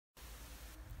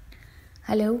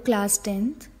Hello class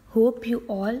 10th, hope you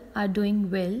all are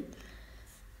doing well.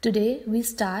 Today we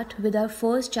start with our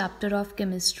first chapter of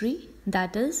chemistry,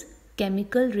 that is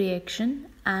chemical reaction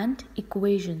and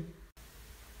equation.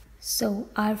 So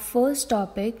our first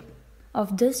topic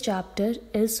of this chapter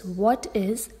is what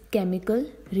is chemical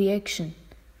reaction.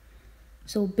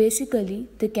 So basically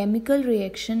the chemical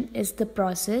reaction is the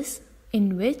process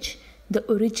in which the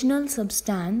original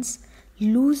substance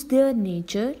lose their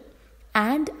nature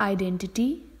and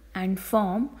identity and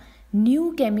form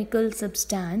new chemical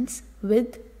substance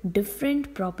with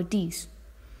different properties.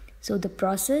 So the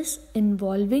process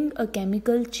involving a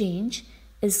chemical change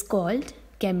is called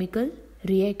chemical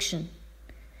reaction.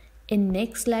 In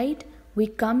next slide, we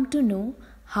come to know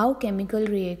how chemical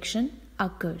reaction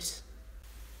occurs.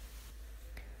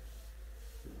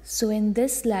 So in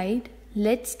this slide,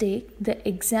 let's take the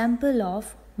example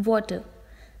of water.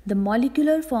 The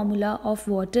molecular formula of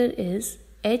water is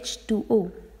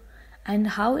H2O, and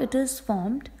how it is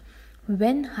formed: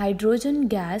 when hydrogen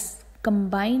gas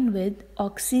combine with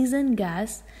oxygen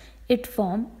gas, it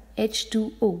forms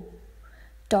H2O.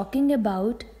 Talking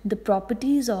about the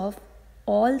properties of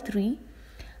all three,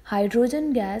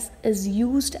 hydrogen gas is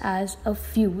used as a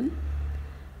fuel,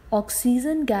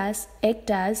 oxygen gas acts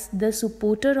as the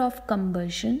supporter of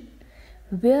combustion,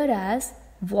 whereas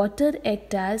water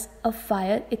acts as a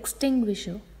fire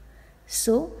extinguisher.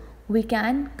 So we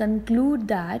can conclude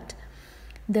that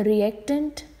the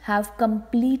reactant have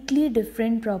completely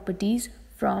different properties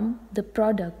from the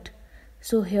product.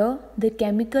 So here the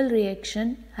chemical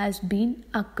reaction has been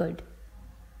occurred.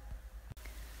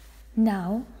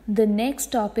 Now the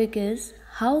next topic is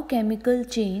how chemical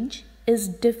change is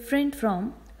different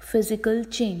from physical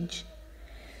change.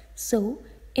 So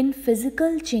in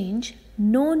physical change,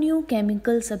 no new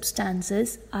chemical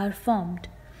substances are formed.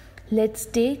 Let's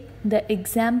take the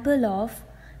example of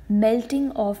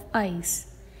melting of ice.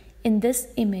 In this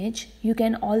image, you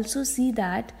can also see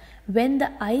that when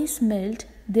the ice melts,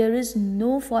 there is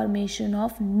no formation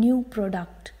of new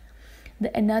product.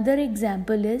 Another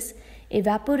example is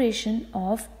evaporation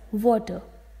of water.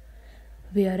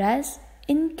 Whereas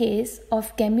in case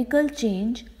of chemical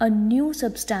change, a new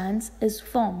substance is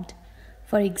formed.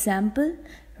 For example,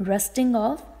 rusting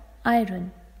of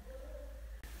iron.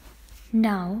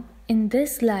 Now, in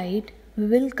this slide, we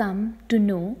will come to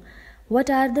know what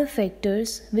are the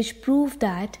factors which prove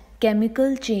that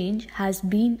chemical change has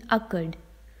been occurred.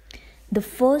 The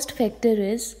first factor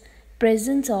is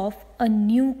presence of a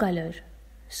new color.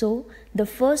 So, the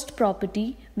first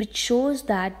property which shows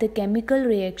that the chemical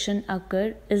reaction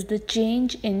occur is the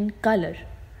change in color.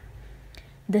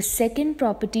 The second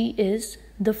property is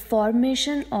the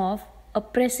formation of a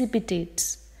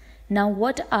precipitates. Now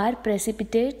what are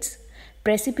precipitates?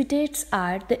 Precipitates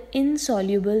are the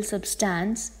insoluble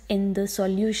substance in the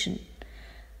solution.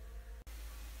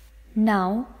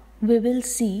 Now we will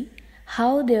see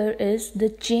how there is the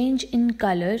change in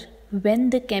color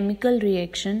when the chemical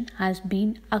reaction has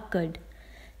been occurred.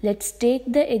 Let's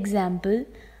take the example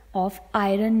of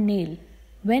iron nail.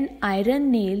 When iron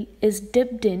nail is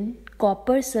dipped in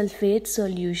copper sulfate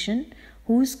solution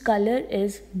whose color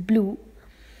is blue,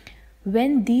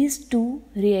 when these two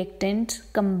reactants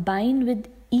combine with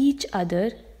each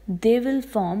other, they will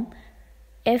form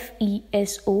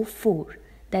FeSO4,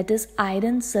 that is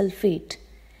iron sulfate.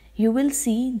 You will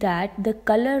see that the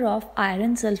color of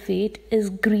iron sulfate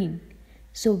is green.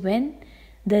 So when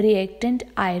the reactant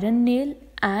iron nail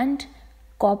and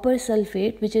copper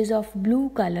sulfate, which is of blue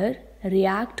color,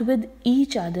 react with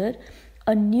each other,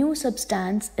 a new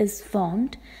substance is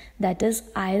formed, that is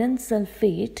iron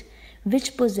sulfate,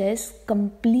 which possess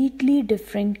completely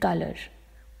different color.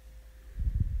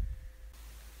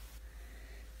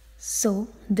 So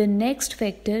the next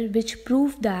factor which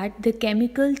proves that the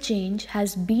chemical change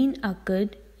has been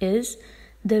occurred is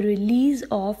the release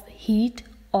of heat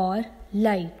or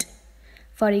light.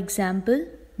 For example,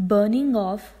 burning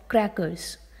of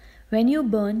crackers. When you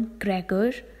burn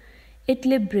cracker, it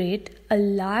liberates a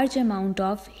large amount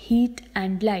of heat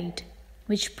and light,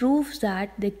 which proves that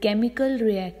the chemical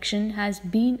reaction has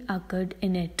been occurred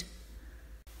in it.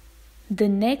 The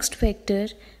next factor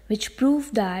which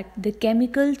proves that the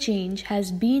chemical change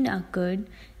has been occurred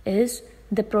is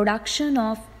the production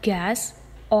of gas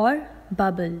or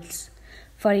bubbles.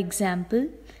 For example,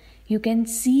 you can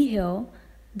see here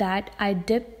that I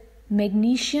dip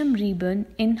magnesium ribbon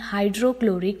in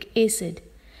hydrochloric acid.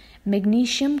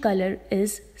 Magnesium color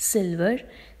is silver,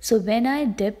 so when I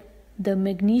dip the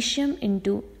magnesium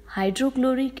into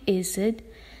hydrochloric acid,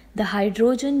 the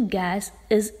hydrogen gas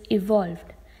is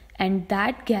evolved, and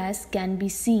that gas can be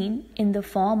seen in the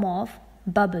form of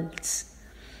bubbles.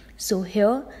 So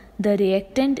here the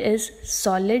reactant is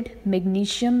solid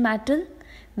magnesium metal,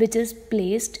 which is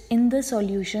placed in the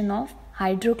solution of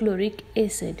hydrochloric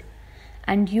acid,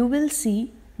 and you will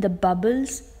see the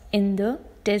bubbles in the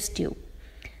test tube.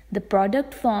 The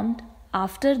product formed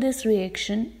after this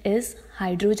reaction is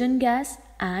hydrogen gas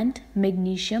and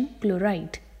magnesium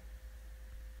chloride.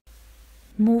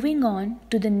 Moving on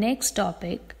to the next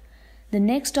topic. The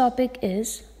next topic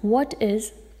is, what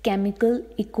is chemical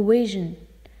equation?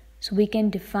 So we can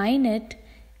define it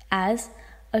as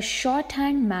a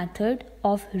shorthand method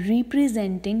of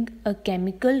representing a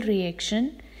chemical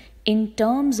reaction in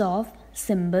terms of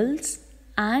symbols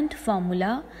and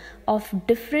formula of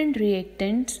different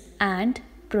reactants and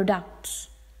products.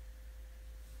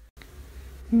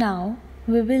 Now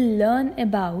we will learn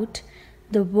about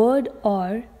the word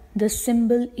or the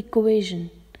symbol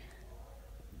equation.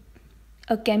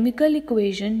 A chemical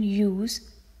equation uses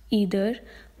either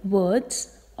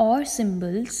words or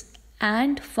symbols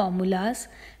and formulas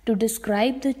to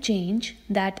describe the change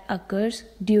that occurs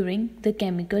during the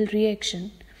chemical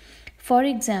reaction. For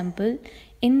example,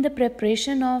 in the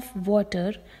preparation of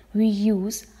water, we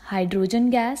use hydrogen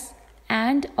gas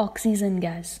and oxygen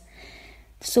gas.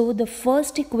 So the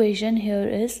first equation here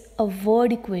is a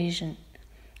word equation.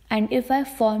 And if I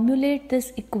formulate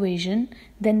this equation,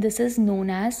 then this is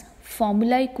known as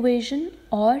formula equation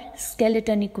or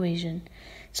skeleton equation.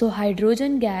 So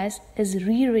hydrogen gas is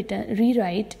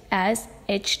rewrite as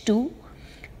H2,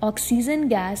 oxygen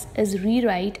gas is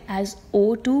rewrite as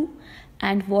O2,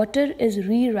 and water is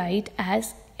rewrite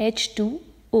as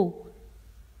H2O.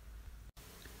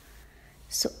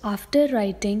 So after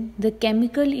writing the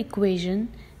chemical equation,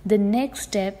 the next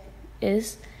step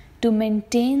is to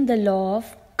maintain the law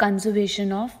of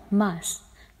conservation of mass,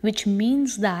 which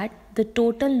means that the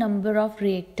total number of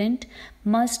reactant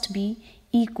must be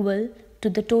equal to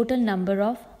the total number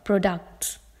of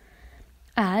products.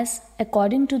 As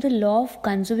according to the law of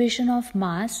conservation of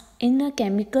mass, in a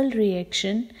chemical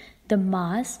reaction, the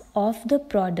mass of the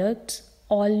products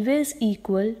always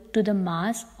equal to the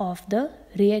mass of the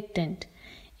reactant.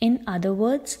 In other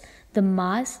words, the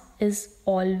mass is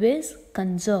always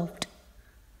conserved.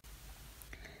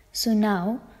 So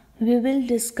now we will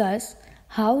discuss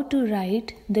how to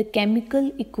write the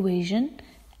chemical equation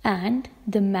and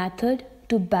the method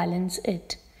to balance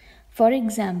it. For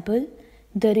example,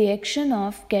 the reaction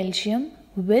of calcium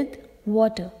with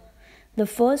water. The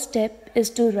first step is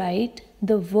to write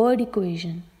the word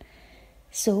equation.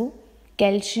 So,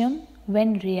 calcium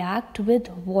when react with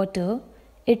water,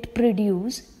 it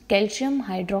produces calcium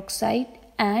hydroxide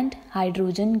and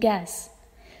hydrogen gas.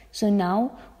 So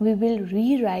now we will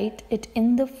rewrite it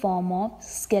in the form of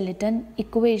skeleton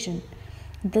equation.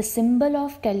 The symbol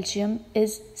of calcium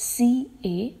is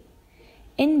Ca.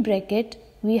 In bracket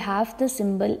we have the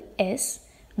symbol S,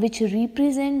 which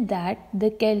represent that the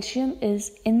calcium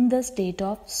is in the state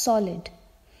of solid.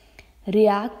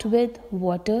 React with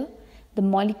water. The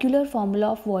molecular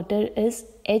formula of water is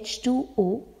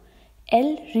H2O.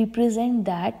 L represent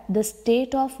that the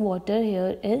state of water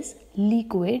here is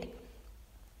liquid.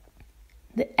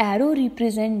 The arrow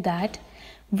represent that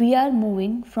we are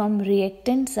moving from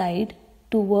reactant side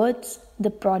towards the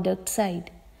product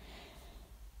side.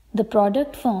 The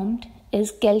product formed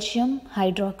is calcium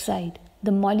hydroxide.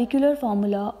 The molecular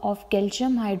formula of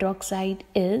calcium hydroxide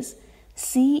is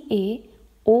CaOH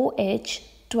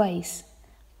twice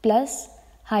plus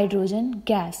hydrogen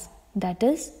gas, that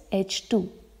is H2.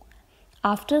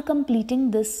 After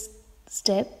completing this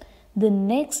step, the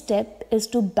next step is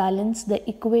to balance the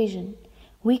equation.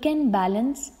 We can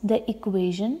balance the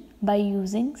equation by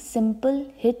using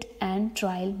simple hit and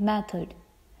trial method.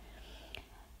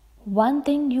 One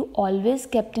thing you always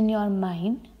kept in your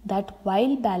mind, that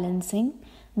while balancing,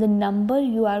 the number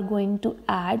you are going to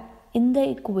add in the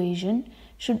equation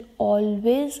should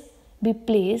always be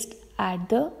placed at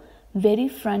the very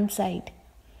front side.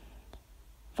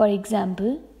 For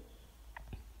example,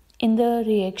 in the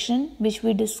reaction which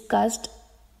we discussed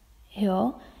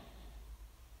here,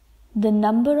 the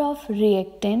number of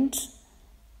reactants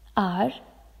are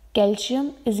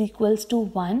calcium is equals to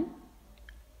 1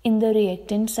 in the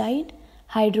reactant side,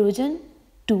 hydrogen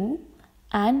 2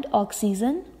 and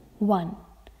oxygen 1.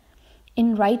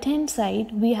 In right hand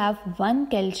side we have 1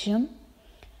 calcium,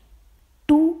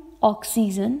 2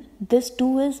 oxygen, this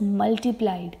 2 is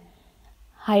multiplied.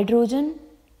 Hydrogen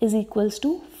is equals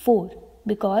to 4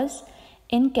 because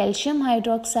in calcium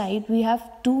hydroxide we have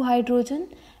 2 hydrogen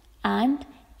and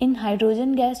in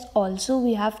hydrogen gas also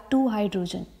we have 2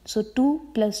 hydrogen. So 2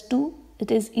 plus 2 it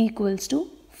is equals to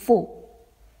 4.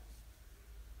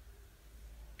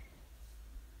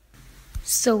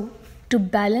 So To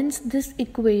balance this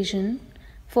equation,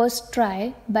 first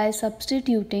try by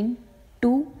substituting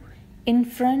 2 in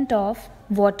front of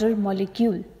water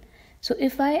molecule. So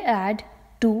if I add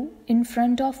 2 in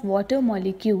front of water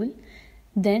molecule,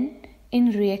 then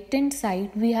in reactant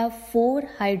side we have 4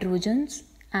 hydrogens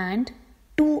and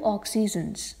 2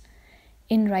 oxygens.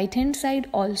 In right hand side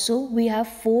also we have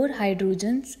 4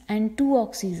 hydrogens and 2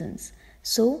 oxygens.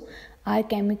 So our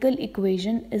chemical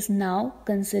equation is now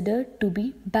considered to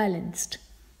be balanced.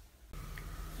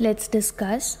 Let's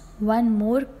discuss one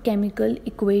more chemical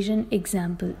equation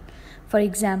example. For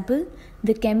example,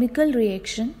 the chemical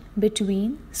reaction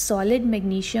between solid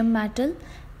magnesium metal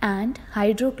and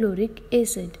hydrochloric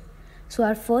acid. So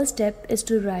our first step is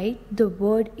to write the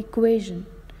word equation.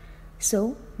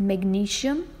 So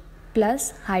magnesium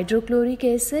plus hydrochloric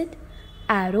acid,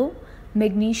 arrow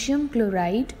magnesium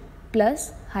chloride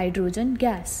plus hydrogen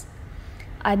gas.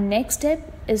 Our next step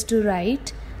is to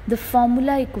write the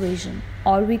formula equation,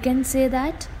 or we can say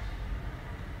that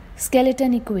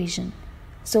skeleton equation.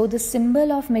 So the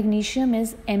symbol of magnesium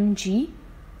is Mg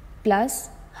plus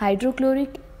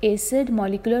hydrochloric acid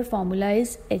molecular formula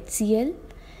is HCl,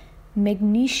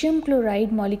 magnesium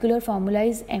chloride molecular formula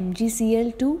is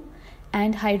MgCl2,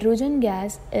 and hydrogen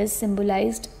gas is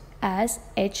symbolized as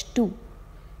H2.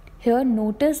 Here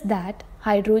notice that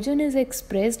hydrogen is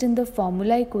expressed in the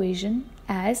formula equation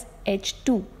as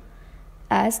H2,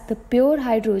 as the pure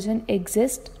hydrogen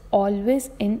exists always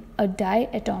in a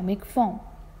diatomic form.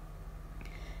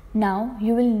 Now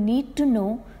you will need to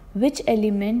know which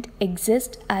element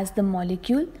exists as the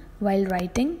molecule while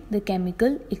writing the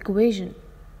chemical equation.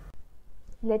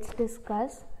 Let's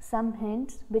discuss some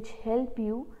hints which help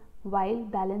you while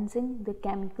balancing the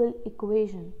chemical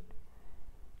equation.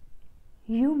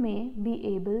 You may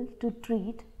be able to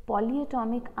treat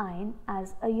polyatomic ion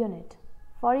as a unit.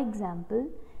 For example,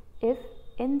 if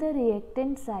in the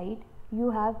reactant side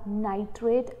you have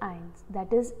nitrate ions,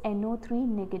 that is NO3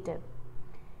 negative.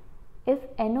 If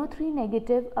NO3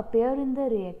 negative appear in the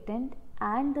reactant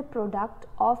and the product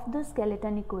of the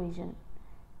skeleton equation,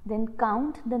 then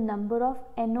count the number of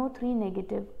NO3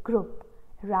 negative group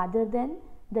rather than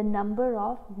the number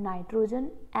of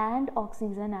nitrogen and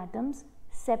oxygen atoms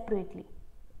separately.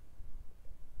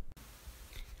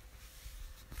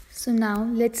 So now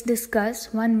let's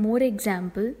discuss one more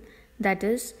example, that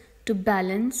is to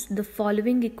balance the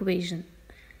following equation,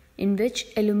 in which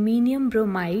aluminium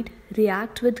bromide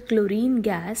react with chlorine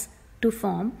gas to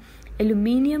form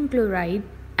aluminium chloride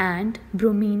and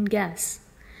bromine gas.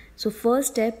 So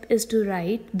first step is to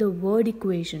write the word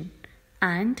equation,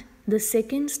 and the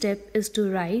second step is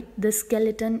to write the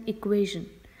skeleton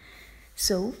equation.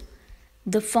 So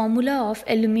the formula of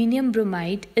aluminium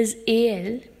bromide is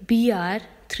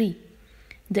AlBr3.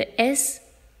 The S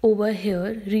over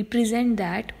here represent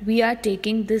that we are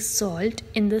taking this salt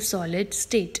in the solid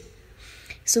state.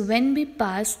 So when we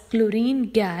pass chlorine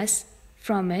gas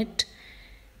from it,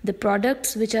 the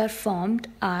products which are formed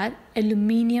are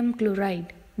aluminium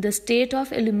chloride. The state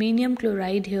of aluminium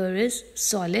chloride here is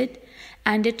solid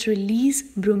and it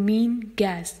releases bromine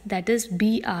gas, that is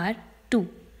Br2.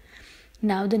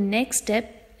 Now the next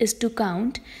step is to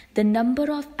count the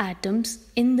number of atoms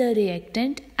in the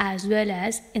reactant as well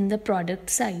as in the product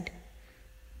side.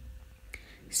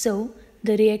 So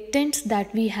the reactants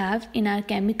that we have in our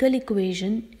chemical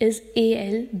equation is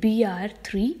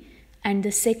AlBr3 and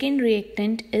the second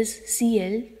reactant is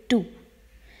Cl2.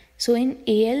 So in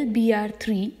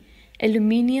AlBr3,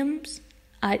 aluminiums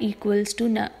are equals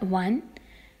to 1,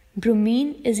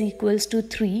 bromine is equals to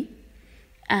 3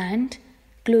 and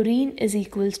chlorine is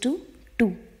equals to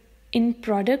 2. In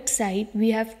product side,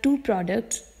 we have two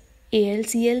products,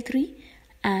 AlCl3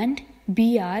 and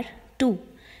Br2,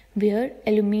 where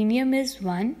aluminium is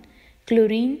 1,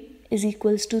 chlorine is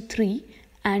equals to 3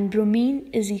 and bromine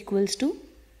is equals to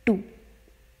 2.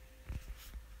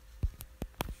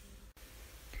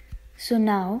 So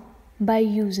now, by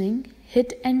using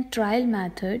hit and trial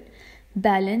method,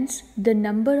 balance the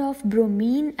number of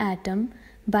bromine atom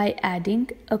by adding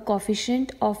a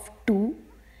coefficient of 2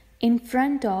 in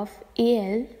front of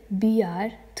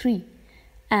AlBr3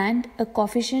 and a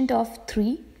coefficient of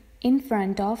 3 in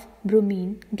front of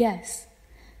bromine gas.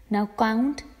 Now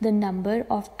count the number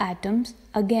of atoms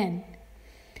again.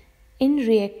 In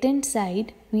reactant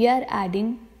side, we are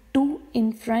adding 2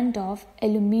 in front of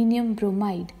aluminium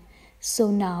bromide.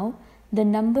 So now the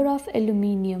number of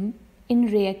aluminium in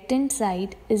reactant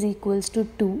side is equals to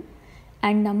 2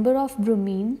 and number of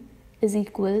bromine is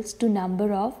equals to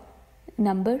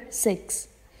number 6.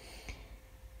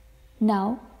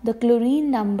 Now the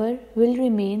chlorine number will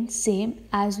remain same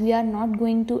as we are not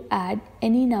going to add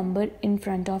any number in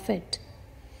front of it.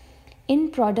 In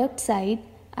product side,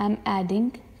 I am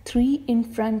adding 3 in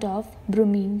front of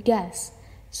bromine gas.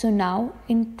 So now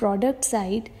in product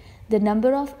side, the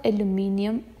number of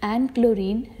aluminium and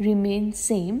chlorine remain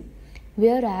same,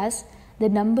 whereas the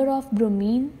number of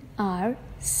bromine are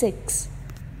 6.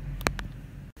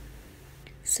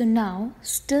 So now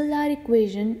still our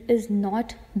equation is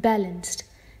not balanced.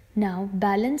 Now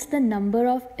balance the number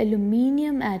of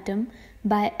aluminium atom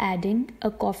by adding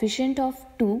a coefficient of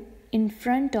 2 in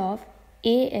front of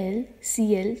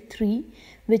AlCl3,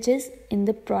 which is in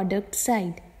the product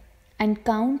side, and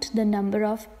count the number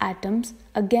of atoms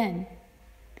again.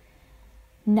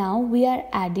 Now we are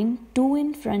adding 2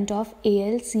 in front of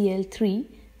AlCl3,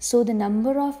 so the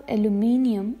number of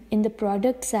aluminium in the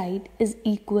product side is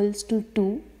equals to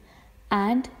 2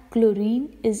 and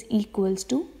chlorine is equals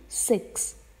to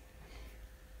 6.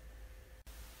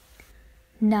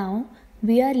 Now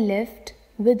we are left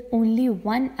with only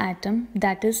one atom,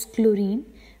 that is chlorine,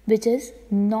 which is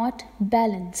not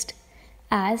balanced,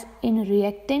 as in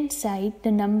reactant side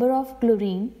the number of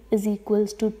chlorine is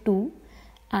equals to 2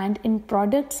 and in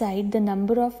product side the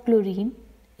number of chlorine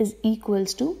is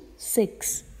equals to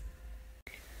 6.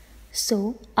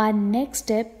 So our next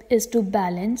step is to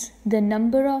balance the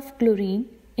number of chlorine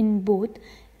in both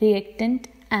reactant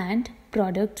and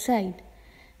product side.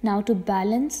 Now to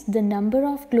balance the number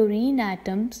of chlorine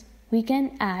atoms, we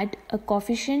can add a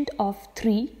coefficient of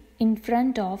 3 in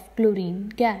front of chlorine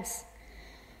gas.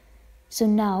 So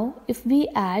now if we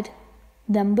add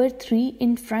number 3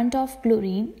 in front of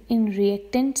chlorine in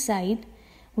reactant side,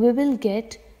 we will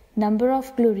get number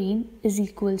of chlorine is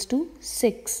equals to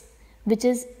 6, which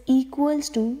is equals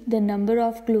to the number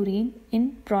of chlorine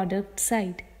in product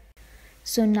side.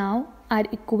 So now our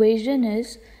equation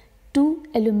is 2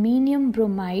 aluminium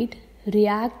bromide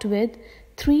react with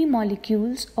 3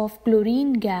 molecules of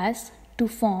chlorine gas to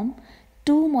form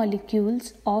 2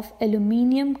 molecules of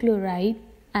aluminium chloride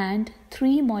and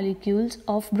 3 molecules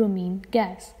of bromine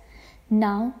gas.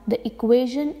 Now the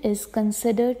equation is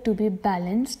considered to be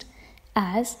balanced,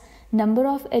 as number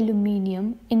of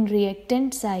aluminium in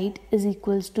reactant side is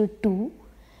equals to 2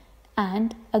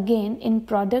 and again in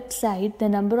product side the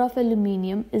number of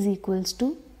aluminium is equals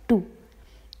to 2.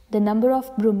 The number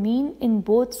of bromine in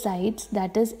both sides,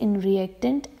 that is in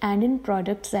reactant and in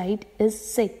product side, is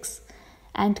 6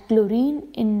 and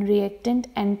chlorine in reactant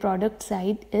and product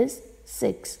side is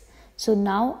 6. So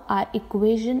now our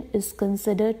equation is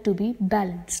considered to be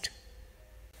balanced.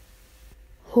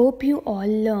 Hope you all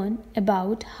learn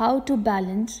about how to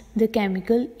balance the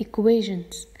chemical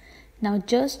equations. Now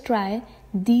just try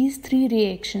these 3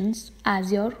 reactions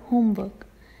as your homework.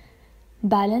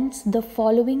 Balance the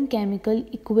following chemical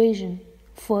equation.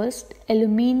 First,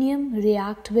 aluminium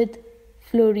react with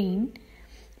fluorine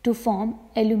to form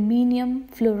aluminium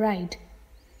fluoride.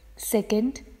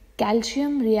 Second,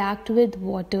 calcium react with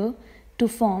water to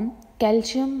form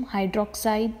calcium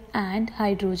hydroxide and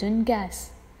hydrogen gas.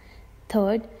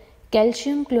 Third,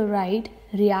 calcium chloride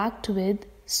react with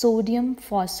sodium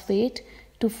phosphate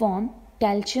to form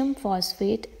calcium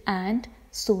phosphate and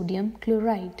sodium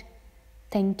chloride.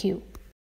 Thank you.